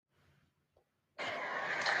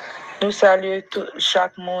Nous saluons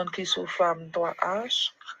chaque monde qui souffre femme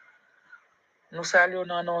 3H. Nous saluons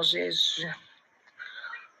dans nom Jésus.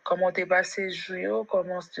 Comment t'es passé jour,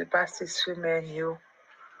 comment t'es passé semaine.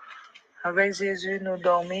 Avec Jésus, nous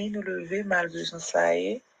dormons, nous levons, malgré ça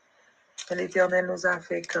y est. L'Éternel nous a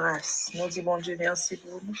fait grâce. Nous disons, bon Dieu, merci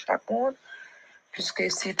pour nous, chaque monde.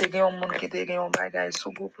 Puisque si tu as un monde qui a un bagage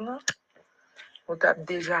sous groupe là, nous t'avons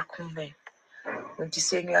déjà convaincu. Nous disons,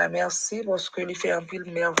 Seigneur, merci parce que il fait un peu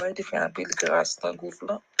de merveille, il fait un peu de grâce dans le groupe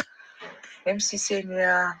là. Même si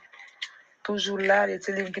Seigneur toujours là, il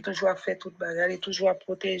est qui toujours fait tout bagage, il est toujours à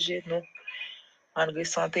protéger nous. Malgré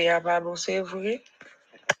santé à pas bon, c'est vrai.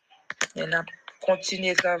 Et nous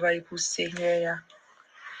continuer à travailler pour le Seigneur.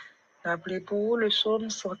 Appelez pour le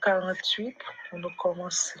psaume 148 pour nous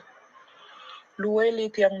commencer. Louez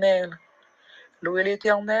l'Éternel. Louez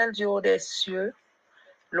l'Éternel du haut des cieux.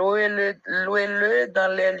 Louez-le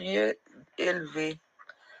dans les lieux élevés.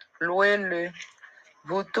 Louez-le,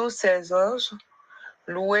 vous tous ses anges.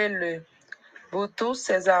 Louez-le, vous tous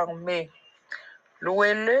ses armées.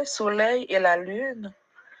 Louez-le, soleil et la lune.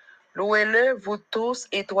 Louez-le, vous tous,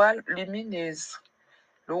 étoiles lumineuses.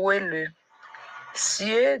 Louez-le,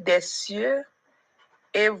 cieux des cieux,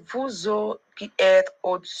 et vous autres qui êtes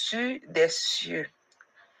au-dessus des cieux,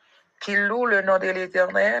 qui louent le nom de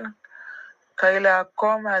l'Éternel, car il a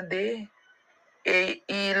commandé et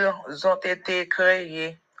ils ont été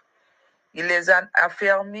créés. Il les a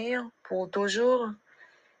affermis pour toujours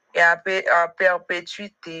et à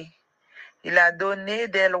perpétuité. Il a donné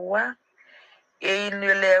des lois et il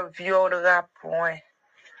ne les violera point.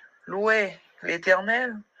 Louez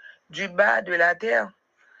l'Éternel du bas de la terre,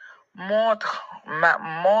 montre,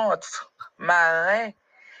 marin,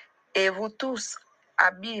 et vous tous,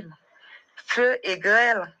 abîmes, feu et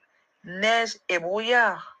grêle, neige et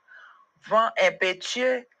brouillard, vent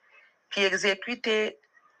impétueux qui exécutait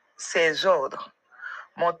ses ordres,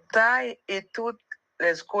 montagnes et toutes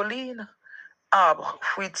les collines, arbres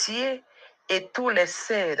fruitiers et tous les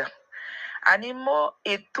cèdres, animaux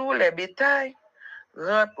et tous les bétails,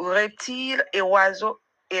 reptiles et oiseaux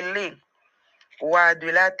ailés, rois de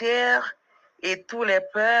la terre et tous les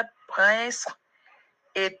peuples, princes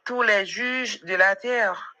et tous les juges de la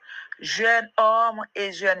terre, jeunes hommes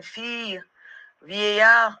et jeunes filles,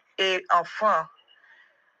 vieillards et enfants,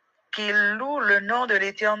 qui louent le nom de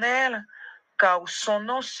l'Éternel, car son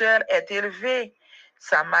nom seul est élevé.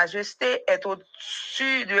 Sa majesté est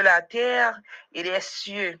au-dessus de la terre et des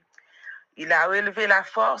cieux. Il a relevé la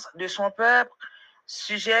force de son peuple,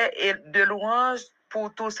 sujet et de louange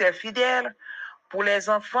pour tous ses fidèles, pour les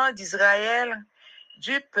enfants d'Israël,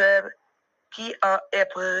 du peuple qui en est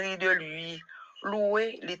pris de lui.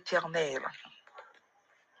 Louez l'Éternel.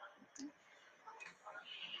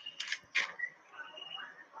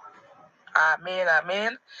 Amen,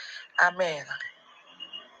 amen, amen.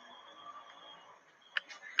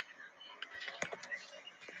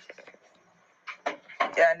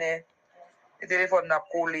 Tiens, le téléphone n'a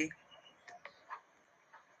collé.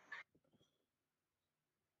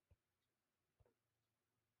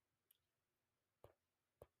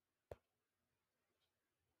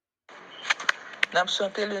 Nous avons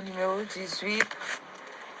chanté le numéro 18,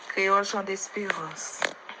 Créole chant d'espérance.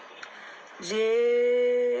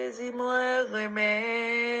 Jésus, moi,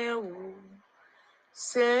 remets où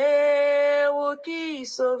c'est où qui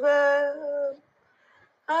sauveur,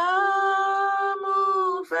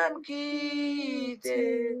 amour, femme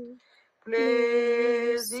quitter,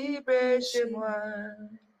 plaisir, péché, moi,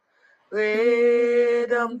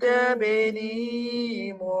 rédempteur,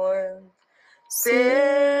 bénis-moi,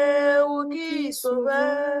 c'est où qui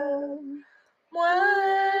sauveur, moi,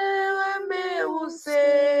 remets où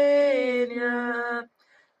Seigneur,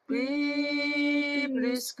 prie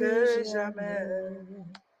plus que jamais.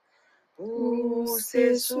 Pour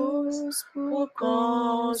ses sources, pour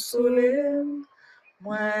consoler,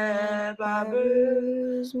 moi, pas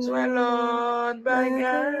besoin l'autre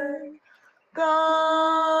bagaille,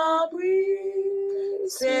 qu'en prie,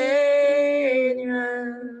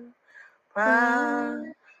 Seigneur,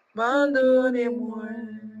 pardonnez-moi.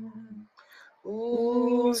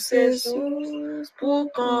 Pour ses sources,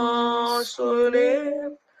 pour consoler,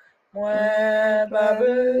 moi, pas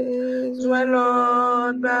besoin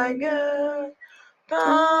l'autre bagarre,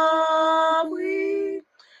 tant pis,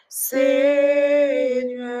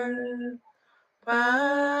 Seigneur,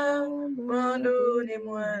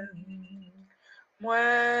 pardonnez-moi.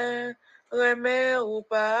 Moi, remets ou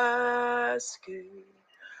parce que,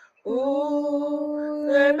 ou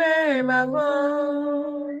remets ma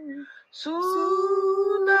main,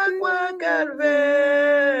 sous la croix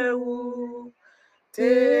calvaire,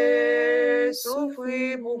 tes te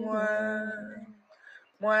souffrir pour moi.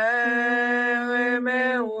 Moi,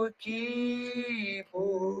 remets ou qui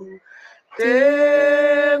pour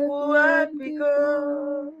te couronne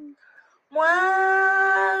piquant. Moi,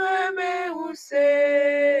 remets ou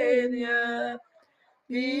Seigneur,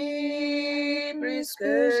 puis plus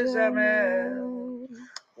que jamais.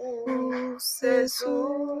 C'est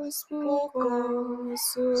source pour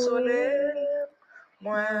consoler.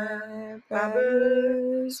 Moi, pas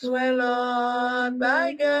besoin l'autre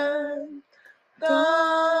bagarre.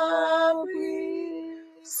 Tant pis,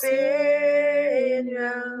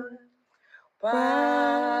 Seigneur,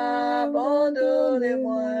 pas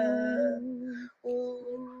abandonnez-moi.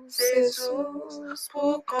 C'est source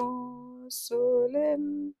pour consoler.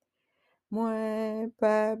 Moi,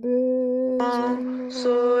 pas besoin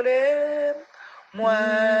consoler. Moi,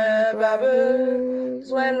 pas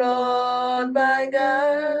besoin l'autre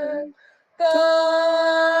bagarre.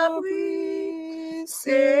 Tant pis,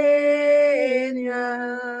 Seigneur,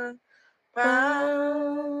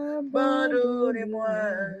 pardonnez-moi.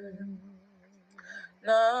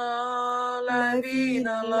 Dans la vie,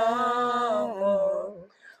 dans la mort,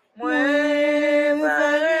 moi,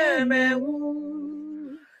 pas mais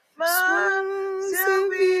où, ma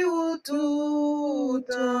servi ou tout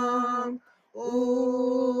temps,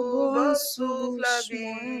 ou bon souffle la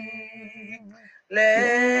vie.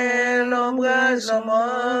 L'ombrage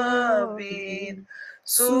l'homme vide,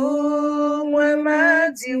 sous moi m'a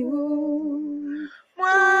dit où, moi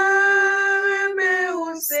remets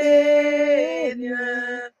au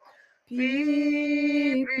Seigneur,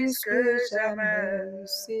 puis plus que jamais,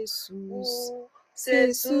 c'est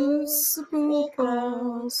source pour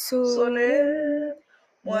consoler.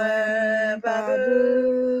 Moi pas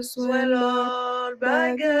besoin l'autre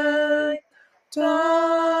bagaille,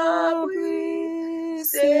 tant pis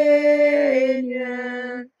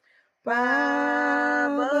Seigneur, pas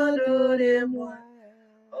abandonnez-moi.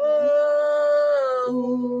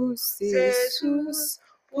 Oh, c'est source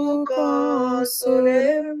pour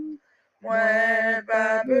consoler. Moi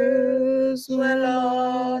pas besoin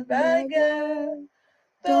l'autre bagaille,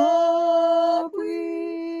 tant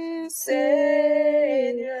pis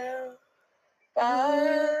Seigneur,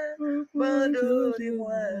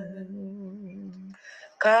 pardonnez-moi.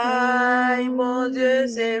 Car mon Dieu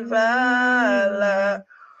c'est la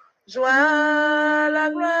joie, la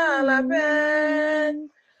gloire, la paix.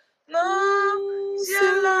 Non,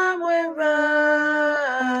 ciel la moi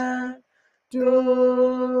va,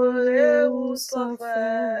 donner ou sans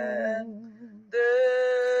fin,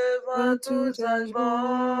 devant tout ange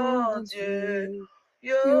bon Dieu,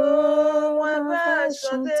 yo moi va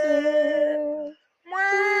chanter, moi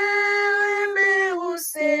aimer au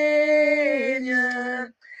Seigneur,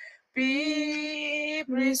 puis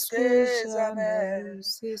plus que jamais,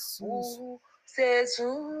 c'est source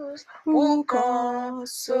pour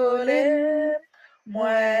consoler.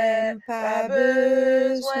 Moi, pas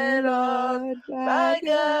besoin l'autre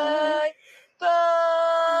bagaille,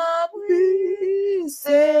 tant pis,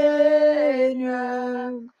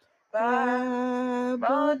 Seigneur,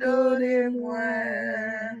 pardonnez-moi.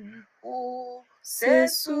 C'est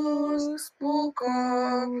source pour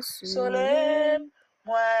consoler.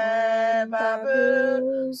 Moi, pas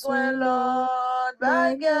besoin l'autre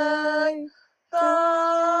bagaille,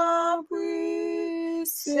 tant pis,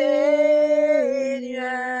 Seigneur,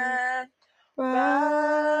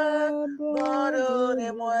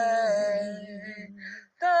 pardonnez-moi.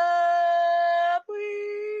 Tant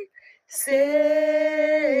pis,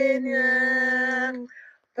 Seigneur,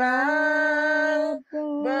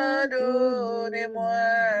 pardonnez-moi.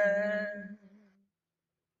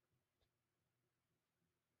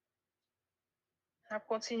 On va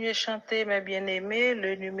continuer à chanter, mes bien-aimés,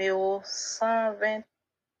 le numéro 120.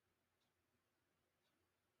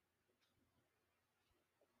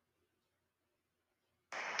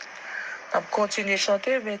 On va continuer à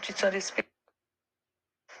chanter, 28 ans d'esprit.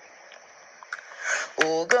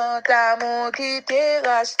 Au grand amour qui t'est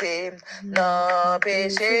racheté, non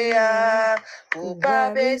péché à, pour pas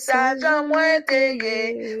baisser à moins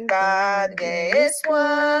t'ayé, pas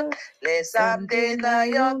d'espoir, les samedis dans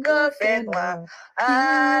yon grand fait noir,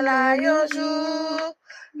 à la yon jour,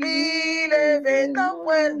 li levé dans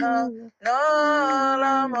moi non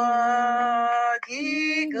la mort,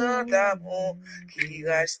 qui grand amour, qui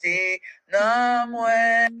racheté, non moi.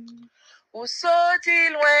 Ou sorti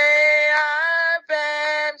loin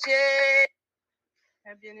avec Dieu.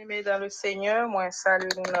 Bien-aimés dans le Seigneur, moi salue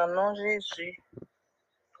dans le nom de Jésus.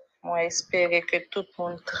 Moi espérer que tout le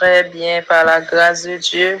monde très bien par la grâce de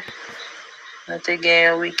Dieu. Nous avons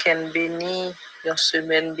un week-end béni, une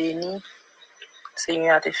semaine bénie.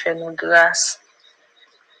 Seigneur, te fait nous grâce.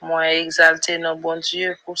 Moi, exalté nos bon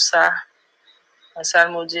Dieu pour ça. Un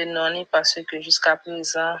salmo Dieu non, parce que jusqu'à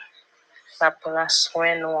présent, ça prend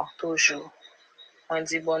soin de nous toujours. On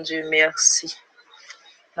dit bon Dieu merci.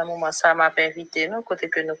 Dans le moment ça m'a invité nous,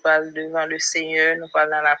 côté que nous parlons devant le Seigneur, nous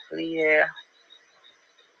parlons dans la prière.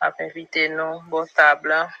 M'a invité nous, bon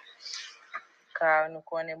table. Car nous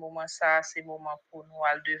connaissons le moment ça, c'est le moment pour nous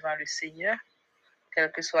aller devant le Seigneur.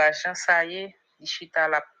 Quel que soit Jean, ça y est, il chita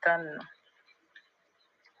la tante.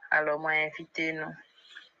 Alors, moi, invité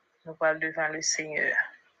nous parlons devant le Seigneur.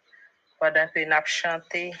 Pendant que nous avons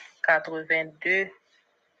chanté 82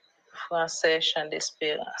 français chant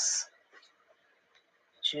d'espérance.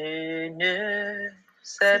 Je ne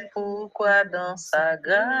sais pourquoi dans sa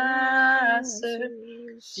grâce,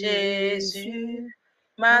 Jésus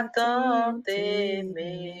m'a tant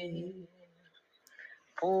aimé.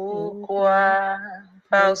 Pourquoi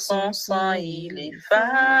par son sang il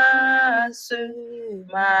efface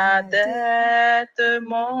ma dette,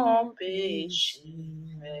 mon péché.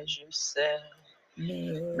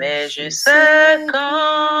 Mais je sais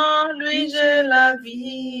qu'en lui j'ai la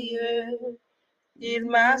vie, il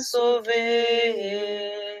m'a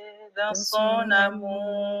sauvé dans son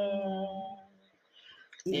amour.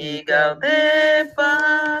 Et gardé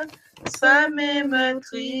par sa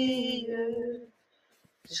mémetrie,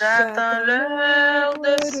 j'attends l'heure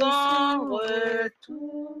de son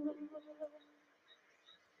retour.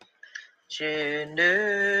 Je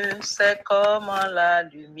ne sais comment la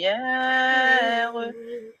lumière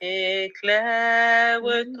éclaire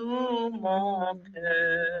tout mon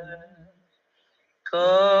cœur.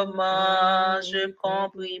 Comment je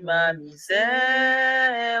compris ma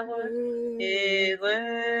misère et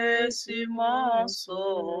reçu mon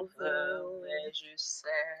sauveur.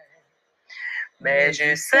 Mais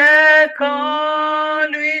je sais qu'en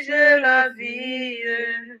lui j'ai la vie,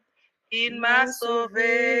 il m'a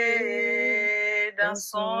sauvé dans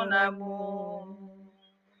son amour.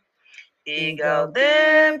 Et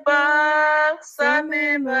gardé par sa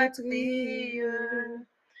mémetrie,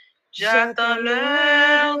 j'attends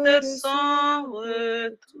l'heure de son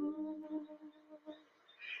retour.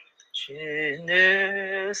 Je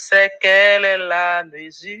ne sais quelle est la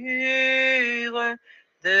mesure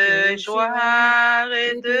de joie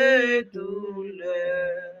et de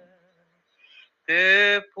douleur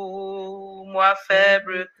que pour moi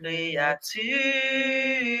faible créature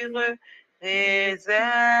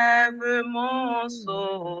réserve mon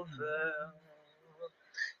sauveur.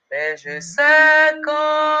 Mais je sais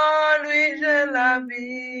qu'en lui j'ai la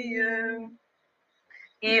vie,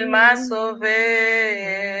 il m'a sauvé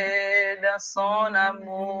dans son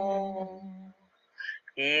amour.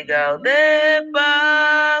 Et gardé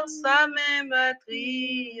par sa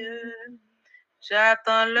mémetrie,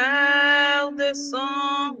 j'attends l'heure de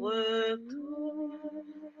son retour.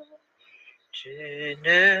 Je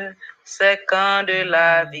ne sais quand de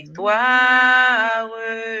la victoire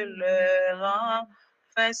l'heure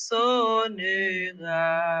enfin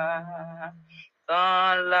sonnera.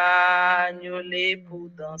 Quand l'agneau l'époux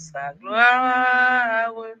dans sa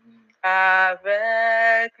gloire,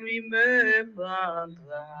 avec lui me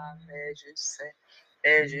prendra. Mais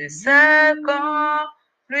je sais quand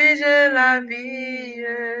lui j'ai la vie,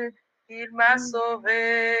 il m'a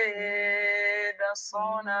sauvé dans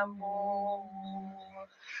son amour.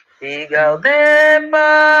 Et gardé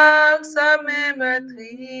par sa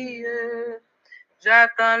mémetrie,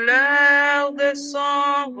 j'attends l'heure de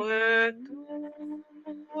son retour.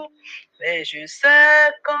 Mais je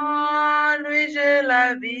sais qu'en lui j'ai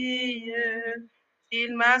la vie,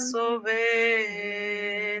 il m'a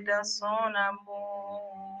sauvé dans son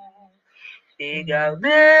amour. Et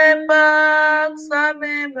gardé par sa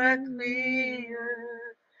mémetrie,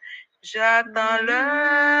 j'attends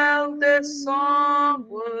l'heure de son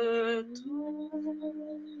retour.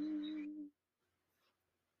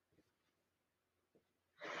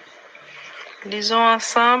 Lisons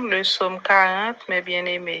ensemble le psaume 40, mes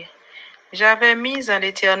bien-aimés. J'avais mis en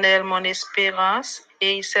l'Éternel mon espérance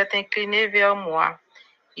et il s'est incliné vers moi.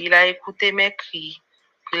 Il a écouté mes cris.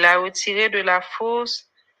 Il a retiré de la fosse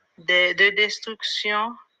de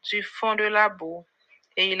destruction du fond de la boue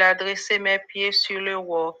et il a dressé mes pieds sur le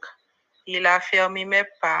roc. Il a fermé mes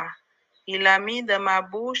pas. Il a mis dans ma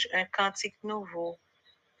bouche un cantique nouveau,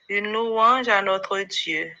 une louange à notre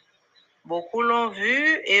Dieu. Beaucoup l'ont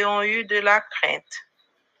vu et ont eu de la crainte,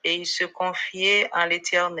 et ils se confiaient en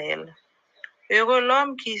l'Éternel. Heureux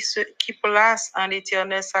l'homme qui place en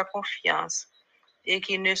l'Éternel sa confiance et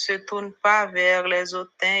qui ne se tourne pas vers les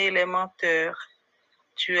hautains et les menteurs.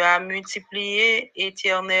 Tu as multiplié,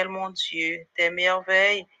 Éternel mon Dieu, tes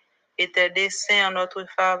merveilles et tes desseins en notre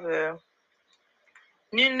faveur.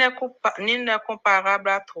 Nul n'est comparable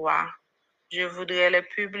à toi. Je voudrais les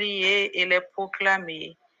publier et les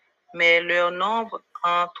proclamer, mais leur nombre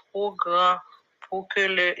est trop grand pour que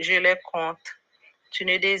je les compte. Tu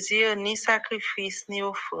ne désires ni sacrifice ni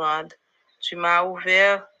offrande. Tu m'as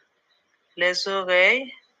ouvert les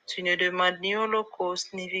oreilles. Tu ne demandes ni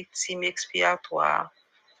holocauste ni victime expiatoire.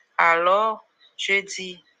 Alors je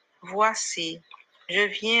dis, voici, je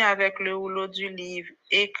viens avec le rouleau du livre,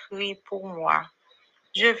 écrit pour moi.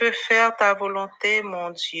 Je veux faire ta volonté, mon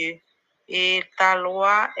Dieu, et ta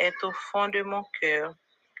loi est au fond de mon cœur.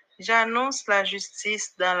 J'annonce la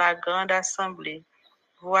justice dans la grande assemblée.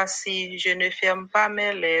 Voici, je ne ferme pas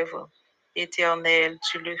mes lèvres. Éternel,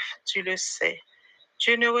 tu le sais.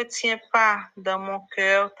 Je ne retiens pas dans mon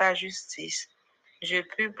cœur ta justice. Je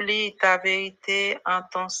publie ta vérité en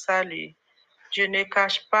ton salut. Je ne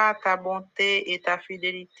cache pas ta bonté et ta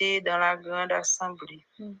fidélité dans la grande assemblée.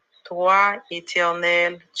 Toi,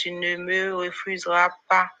 Éternel, tu ne me refuseras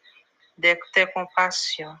pas de tes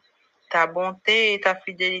compassions. Ta bonté et ta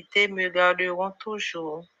fidélité me garderont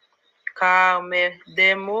toujours, car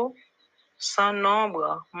des maux sans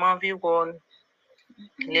nombre m'environnent.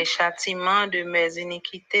 Les châtiments de mes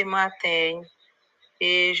iniquités m'atteignent,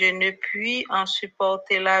 et je ne puis en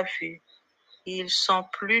supporter la vue. Ils sont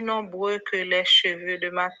plus nombreux que les cheveux de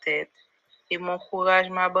ma tête, et mon courage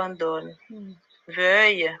m'abandonne.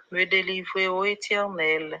 Veuille me délivrer, ô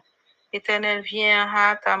Éternel. Éternel, viens en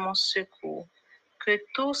hâte à mon secours. Que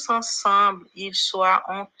tous ensemble ils soient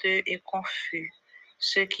honteux et confus,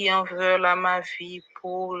 ceux qui en veulent à ma vie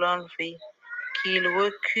pour l'enlever. Qu'ils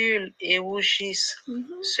reculent et rougissent,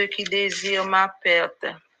 ceux qui désirent ma perte.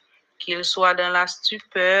 Qu'ils soient dans la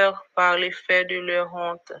stupeur par l'effet de leur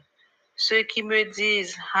honte. Ceux qui me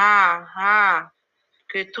disent, ah, ah,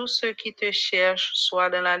 que tous ceux qui te cherchent soient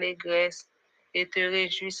dans l'allégresse et te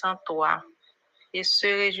réjouissent en toi. Et se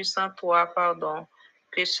réjouissent en toi, pardon.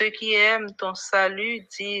 Que ceux qui aiment ton salut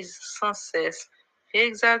disent sans cesse,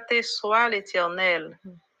 exalté soit l'Éternel.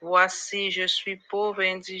 Voici, je suis pauvre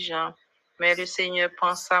et indigent, mais le Seigneur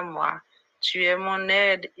pense à moi. Tu es mon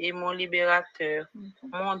aide et mon libérateur.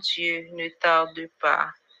 Mon Dieu, ne tarde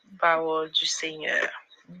pas. Parole du Seigneur.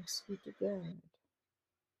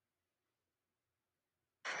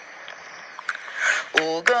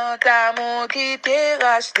 Au grand amour qui t'est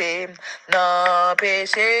racheté, non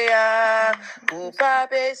péché à, ou pas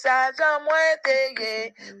péchage en moins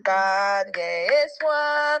t'ayé, pas de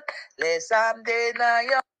espoir, les âmes des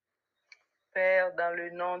naïons. Père, dans le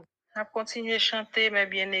nom de... On continue à chanter, mes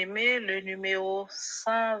bien-aimés, le numéro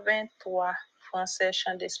 123, français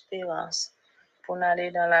chant d'espérance, pour aller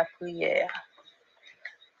dans la prière.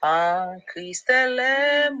 En Christ, elle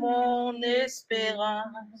est mon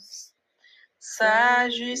espérance. Sa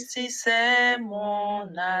justice est mon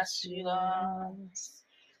assurance.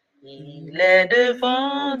 Il est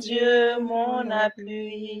devant Dieu mon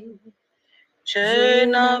appui. Je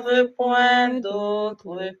n'en veux point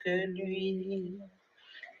d'autre que lui.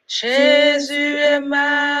 Jésus est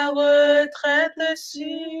ma retraite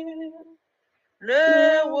sûre,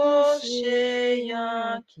 le rocher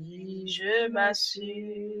en qui je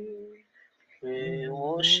m'assure. Le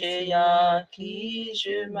rocher en qui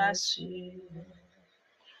je m'assure.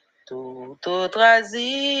 Tout autre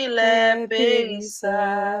asile est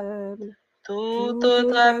périssable, tout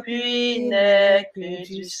autre appui n'est que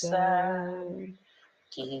du sable.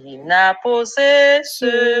 Qui n'a posé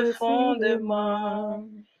ce fondement,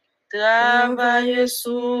 travaille,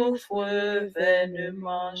 souffre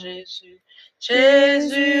vainement, Jésus.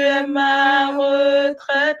 Jésus est ma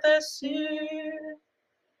retraite sûre,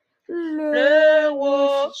 le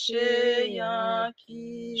rocher en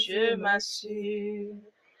qui je m'assure.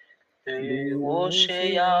 Le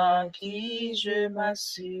rocher en qui je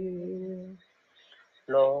m'assure.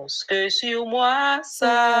 Lorsque sur moi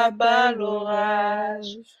s'abat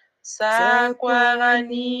l'orage, sa croix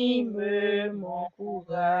ranime mon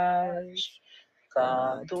courage.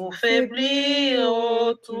 Quand tout faiblit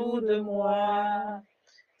autour de moi,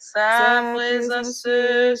 sa présence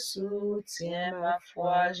soutient ma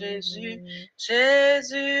foi, Jésus.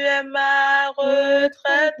 Jésus est ma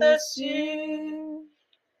retraite sûre,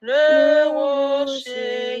 le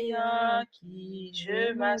rocher en qui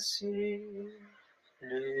je m'assure.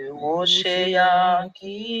 Le rocher en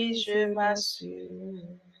qui je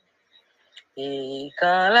m'assure. Et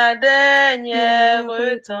quand la dernière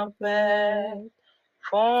tempête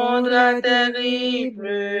fondra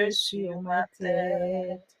terrible sur ma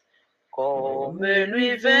tête, comme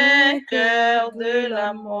lui vainqueur de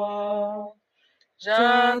la mort,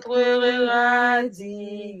 j'entrerai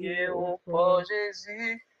radieux au port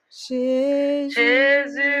Jésus. Jésus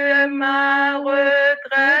est ma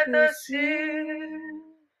retraite sûre,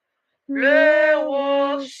 le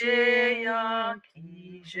rocher en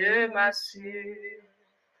qui je m'assure.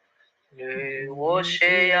 Le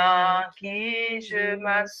rocher en qui je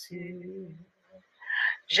m'assure.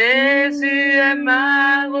 Jésus est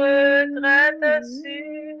ma retraite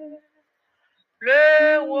sûre,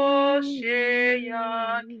 le rocher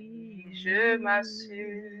en qui je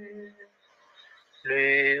m'assure.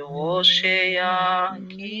 Le rocher en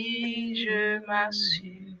qui je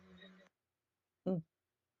m'assure.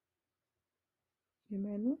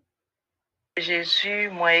 Amen. Jésus,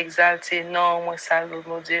 moi exalté, non, moi salut,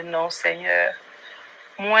 mon Dieu, non, Seigneur.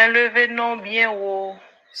 Moi levé, non, bien haut,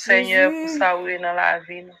 Seigneur, pour ça où est dans la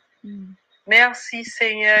vie. Merci,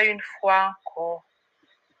 Seigneur, une fois encore.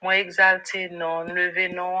 Moi exalté, non, levé,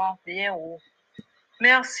 non, bien haut.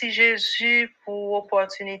 Merci, Jésus, pour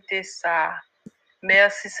l'opportunité, ça.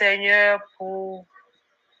 Merci, Seigneur, pour,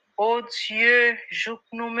 oh Dieu, joue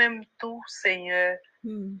nous-mêmes tous, Seigneur,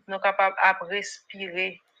 nous capables de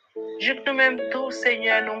respirer. Joue nous-mêmes tous,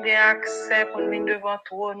 Seigneur, nous avons accès pour nous venir devant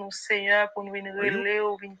toi, nous, Seigneur, pour nous venir relayer,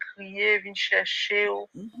 venir crier, venir chercher.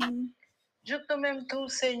 Joue nous-mêmes tous,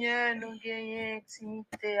 Seigneur, nous avons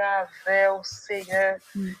intimité avec vous, Seigneur.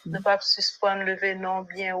 Nous ne pas suspendre lever non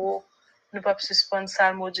bien haut. Nous ne pas suspendre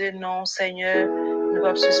salmo Dieu, non, Seigneur. Nous ne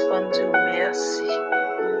pas suspendre Dieu, merci.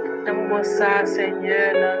 Dans le moment ça,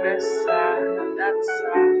 Seigneur, dans le ça, dans la date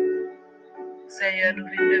ça. Seigneur, nous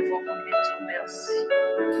venons devant pour nous dire merci.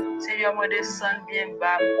 Seigneur, moi descends bien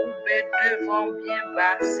bas, couper devant bien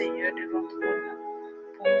bas, Seigneur, devant toi,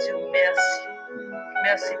 pour me dire merci.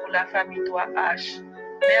 Merci pour la famille 3H.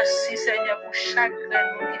 Merci, Seigneur, pour chaque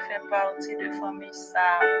grain qui fait partie de la famille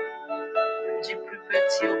ça, du plus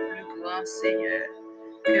petit au plus grand, Seigneur.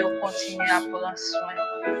 Que vous continuez à prendre soin,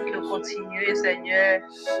 que vous continuez, Seigneur,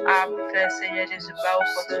 à faire, Seigneur Jésus, par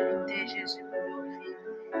opportunité, Jésus, pour nous vivre.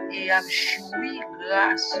 Et à jouir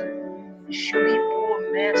grâce, jouir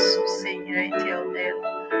promesse, Seigneur éternel.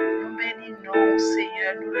 Nous bénissons,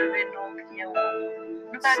 Seigneur, nous le bénissons bien haut.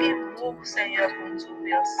 Nous pas de mots, Seigneur, pour nous dire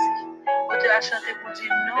merci. Quand tu as chanté pour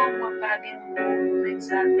dire non, moi pas de mots pour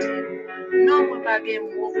m'exalter. Non, moi pas de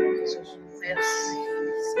mots pour nous dire merci.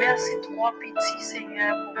 Merci trop petit,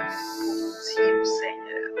 Seigneur, pour nous dire,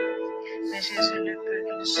 Seigneur. Mais Jésus ne peut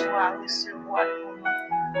qu'il soit recevoir pour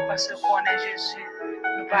nous. Parce qu'on est Jésus.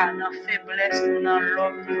 Nous pas dans faiblesse, nous dans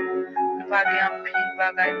l'homme. Nous pas en pile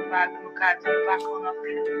bagaille, nous pas nous pas qu'on en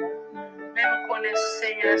pile mot. Mais nous connaissons,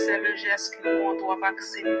 Seigneur, c'est le geste qui compte. On va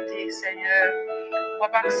accepter, Seigneur. On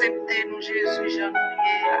va accepter nous, Jésus, Jean-Louis.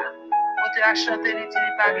 On te a chanté, il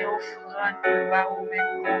dit, pas une offrande, nous va au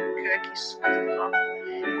même cœur qui souffre.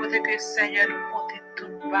 Côté que, Seigneur, nous porter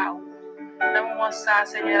tout bas. Dans le moment ça,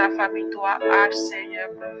 Seigneur, la famille, toi, H, Seigneur,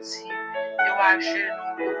 petit. Yo à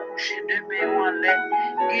genoux, yo couché de main en l'air.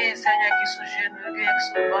 Gagne, Seigneur, qui sous genoux, gagne qui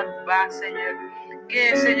sous ventre bas, Seigneur.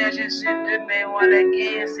 Gagne, Seigneur Jésus, de main en l'air.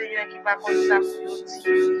 Gagne, Seigneur, qui va comme ça pour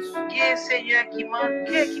dire. Gagne, Seigneur, qui manque,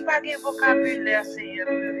 qui pas de vocabulaire, Seigneur,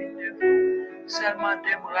 pour venir devant. Seulement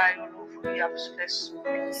deux bras, yo l'ouvrir, pour se faire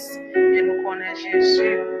soupir. Et nous connaissons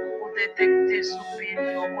Jésus, pour détecter soupir,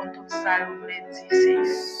 nous connaissons tout ça, nous voulons dire, Seigneur.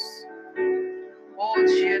 Oh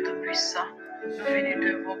Dieu Tout-Puissant, nous venons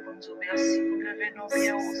devant pour nous merci, pour lever nos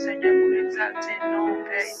bien haut, Seigneur, pour exalter nos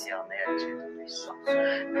Père éternel, Dieu Tout-Puissant.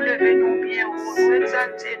 Nous lever nos bien haut, nous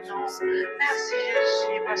exalter nos. Merci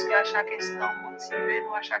Jésus, parce qu'à chaque instant,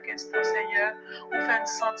 motivez-nous, à chaque instant, Seigneur, vous faites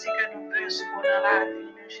sentir que nous besoin dans la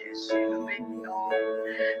vie de Jésus, nous bénissons.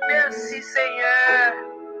 Merci Seigneur,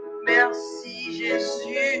 merci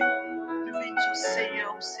Jésus. Nous venons,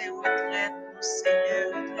 Seigneur, où c'est retraite, nous, Seigneur,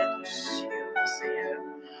 retraite sûre, Seigneur.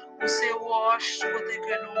 Où c'est roche, côté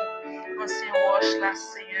que nous, ancien roche là,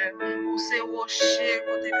 Seigneur. Où c'est rocher,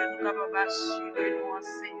 côté que nous capables d'assurer nous,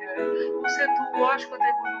 Seigneur. Où c'est tout roche, côté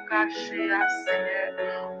que nous cacher, Seigneur.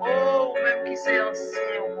 Oh, même qui c'est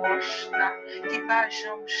ancien roche là, qui va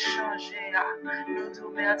jamais changer là. Nous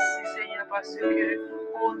disons merci, Seigneur, parce que,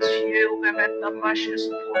 oh Dieu, vous permettez de marcher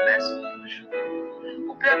sous promesse toujours.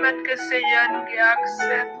 Pour permettre que Seigneur nous ait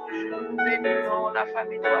accès toujours. Nous bénissons la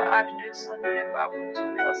famille de H200, pour nous dire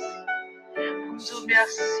merci. Pour nous dire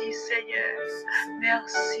merci Seigneur.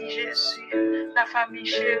 Merci Jésus. La famille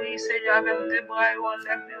chérie Seigneur avec deux bras et on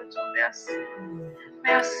lève nous dire merci.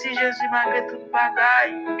 Merci Jésus malgré toute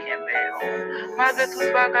bagaille qui est belle. Malgré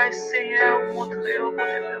toute bagaille Seigneur, vous montrez au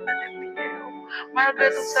côté de mes pieds. Malgré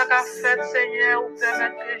tout ça qu'a fait Seigneur, vous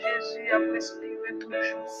permettez que Jésus a respirer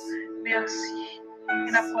toujours. Merci.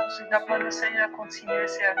 Et n'apprendre le Seigneur continuer à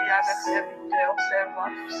servir avec serviteurs,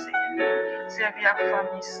 servants, Seigneur. Servir à la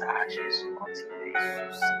famille, ça, Jésus, continue.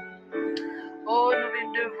 Oh, nous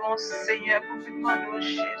venons devant Seigneur pour nous demander,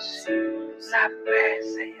 Jésus, la paix,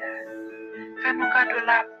 Seigneur. Fais-nous cadeau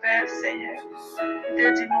la paix, Seigneur. Nous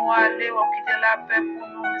te dit nous aller, on quitte la paix pour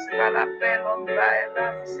nous, mais ce n'est pas la paix, l'homme là,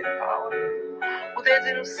 mais c'est pas nous te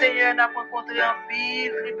dit nous, Seigneur, n'a pas rencontré en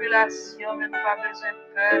pile tribulation, mais nous pas besoin de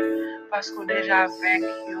peur, parce qu'on est déjà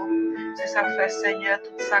vaincu. C'est ça fait, Seigneur,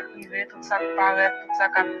 tout ça qui vient, tout ça qui paraît, tout ça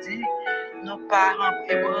qui dit, nos parents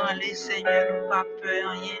ébranlés, Seigneur, nous pas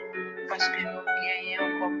peur rien, parce que nous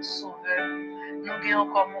gagnons comme sauveur. Nous gagnons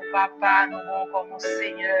comme mon papa, nous gagnons comme mon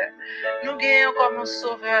Seigneur. Nous gagnons comme un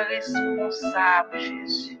sauveur responsable,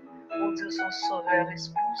 Jésus. Nous Dieu, son sauveur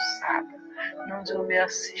responsable. Nous disons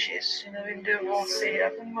merci, Jésus. Nous venons devant,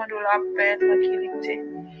 Seigneur, nous demandons la paix, tranquillité.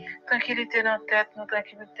 Tranquillité dans la tête, nous,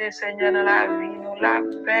 tranquillité, Seigneur, dans la vie, nous, la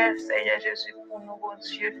paix, Seigneur Jésus, pour nous, bon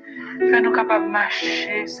Dieu. Fais-nous capables de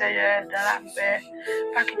marcher, Seigneur, dans la paix.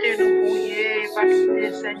 Pas quitter nous bouiller, pas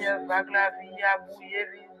quitter, Seigneur, vague la vie à bouiller,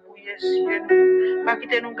 sur nous. Pas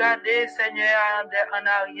quitter nous garder, Seigneur, en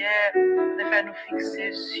arrière. Mais fais-nous fixer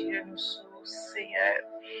les yeux, nous, sur Seigneur.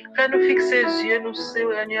 Fais-nous fixer les yeux, nous,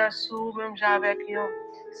 Seigneur, sur même avec un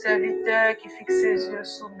serviteur qui fixe ses yeux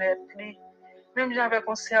sur maître. Même avec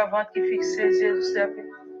un servant qui fixe ses yeux sur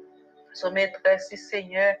son maîtresse,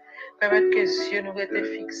 Seigneur. Permettre que les yeux nous étaient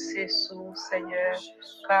fixés sur Seigneur.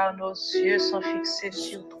 Car nos yeux sont fixés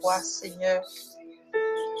sur toi, Seigneur.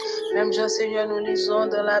 Même Jean, Seigneur, nous lisons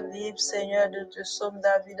dans la Bible, Seigneur, de Somme,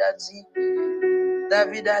 David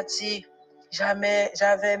a dit, jamais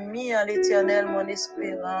j'avais mis en l'Éternel mon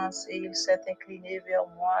espérance et il s'est incliné vers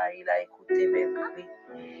moi, il a écouté mes cris.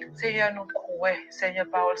 Seigneur, nous croyons, Seigneur,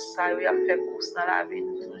 parole ça, il a fait course dans la vie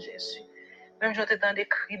de Jésus. Même je t'entends des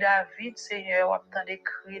cris David, Seigneur, ou t'entends des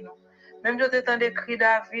cris nous. Même je t'entends des cris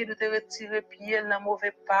David, ou te retirer pied dans le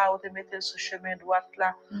mauvais pas, ou te mettre sur le chemin droit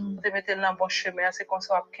là, ou te mettre dans le bon chemin, c'est comme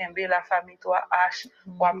ça, ou kembe la famille, toi, H,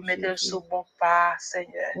 ou mettre sur le bon pas,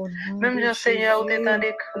 Seigneur. Même je, Seigneur, ou t'entends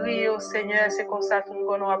des cris, oh Seigneur, c'est comme ça, tout le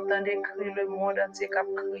monde entend des cris, le monde entier qui a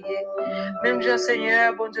crié. Même je,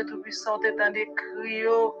 Seigneur, bon Dieu Tout-Puissant, ou t'entends des cris,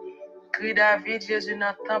 oh. Cri David, Jésus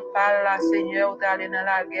n'entend pas là, Seigneur, ou t'es allé dans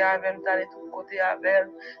la guerre avec, ou t'es allé tout côté avec.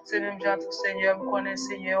 C'est même genre tout, Seigneur, me connaît,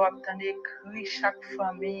 Seigneur, ou attend des cris chaque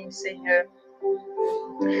famille, Seigneur.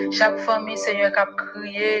 Chaque famille, Seigneur, qui a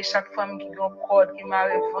crié, chaque femme qui a un code, qui m'a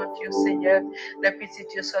revendu, Seigneur. Les petits,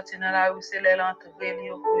 qui sont sortis dans la rue, c'est les l'entrée,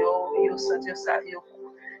 ils sortent ça,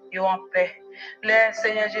 ils en paix. Les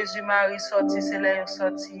Seigneur Jésus-Marie sorti, c'est les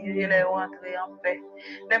sortis, et les rentrés en paix.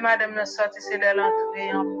 Les madame ne sorti, c'est les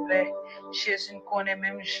rentrés en paix. Jésus nous connaît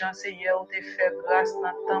même Jean, Seigneur, où te fait grâce dans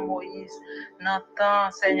le temps Moïse, dans le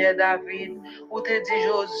temps Seigneur David, où te dit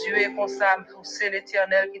Josué, comme ça, c'est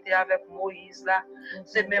l'Éternel qui était avec Moïse là.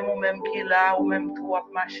 C'est même ou même qui là, ou même tout à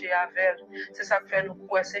marcher avec. C'est ça que fait nous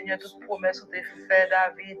quoi, Seigneur, toute promesse où te fait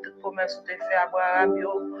David, toute promesse où te fait Abraham,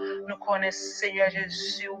 nous connaissons Seigneur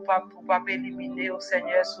Jésus, ou pas éliminer au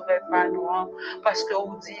Seigneur, sauver pas nous, parce que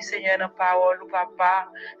vous dit Seigneur dans parole ou papa,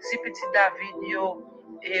 si petit David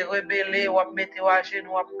est rebellé ou a mettre à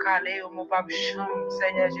genoux, ou a calé, ou mon papa chambre,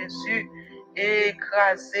 Seigneur Jésus, et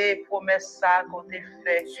écraser promesse ça qu'on t'a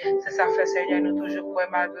fait. C'est ça fait Seigneur, nous toujours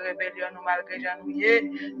croyons malgré rébellion, nous malgré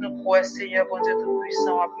janouiller, nous croyons Seigneur, bon Dieu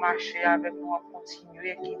Tout-Puissant, à marcher avec nous, à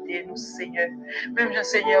continuer, guider nous Seigneur. Même je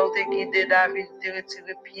Seigneur, tu guidé David, tu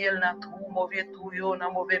retiré pied dans tout, mauvais tout,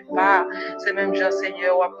 dans mauvais pas. C'est même je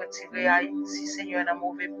Seigneur, ou a retiré Haïti, Seigneur, dans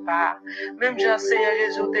mauvais pas. Même je Seigneur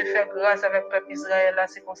Jésus, tu fait grâce avec le peuple Israël, là,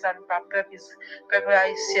 c'est comme ça, le peuple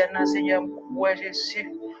haïtien, Seigneur, ouais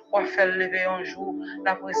Jésus. On va faire lever un jour,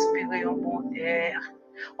 la respirer un bon air.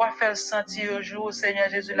 On va faire sentir un jour, Seigneur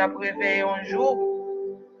Jésus, la réveiller un jour.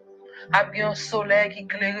 Après un soleil qui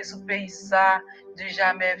éclaire ce pays ça, du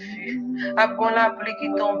jamais vu. Après la pluie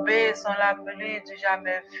qui tombe, sans la pluie, du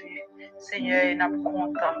jamais vu. Seigneur, il n'a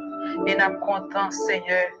content. Il n'a content,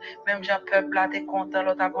 Seigneur. Même Jean peuple là, t'es content,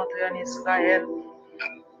 l'autre a rentré en Israël.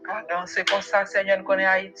 Pardon, c'est comme ça, Seigneur, nous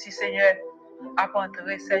connaissons Haïti, Seigneur. À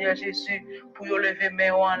entrer, Seigneur Jésus, pour lever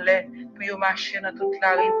mes mains en l'air, pour marcher dans toute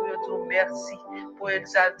la rue, pour dire merci, pour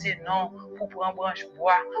exalter non, pour prendre branche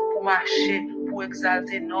bois, pour marcher, pour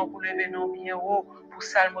exalter non, pour lever non bien haut, pour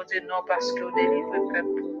salmodier non, parce que vous délivrez le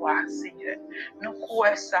peuple pour moi, Seigneur. Nous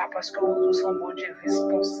croyons ça parce que nous tous sommes bon Dieu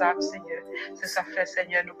responsables, Seigneur. C'est ça fait,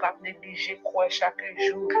 Seigneur, nous ne pas négliger, croire chaque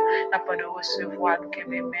jour, n'a pas de recevoir, nous que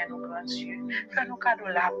mes mains, nous grands Dieu. Fais-nous cadeau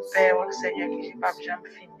la paix, oh, Seigneur, qui n'est pas jamais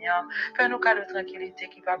finir. Fais-nous cadeau de tranquillité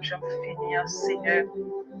qui va jamais finir, Seigneur.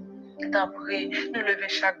 T'en prie, nous lever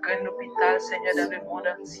chaque grain de l'hôpital, Seigneur, dans le monde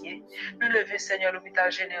entier. Nous lever, Seigneur,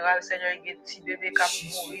 l'hôpital général, Seigneur, il y a des petits bébés qui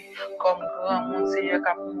ont mouru, comme grand monde, Seigneur, qui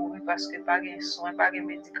a mouru parce que pas de soins, pas de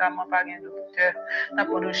médicaments, pas de docteur. Dans le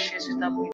nom de Jésus, dans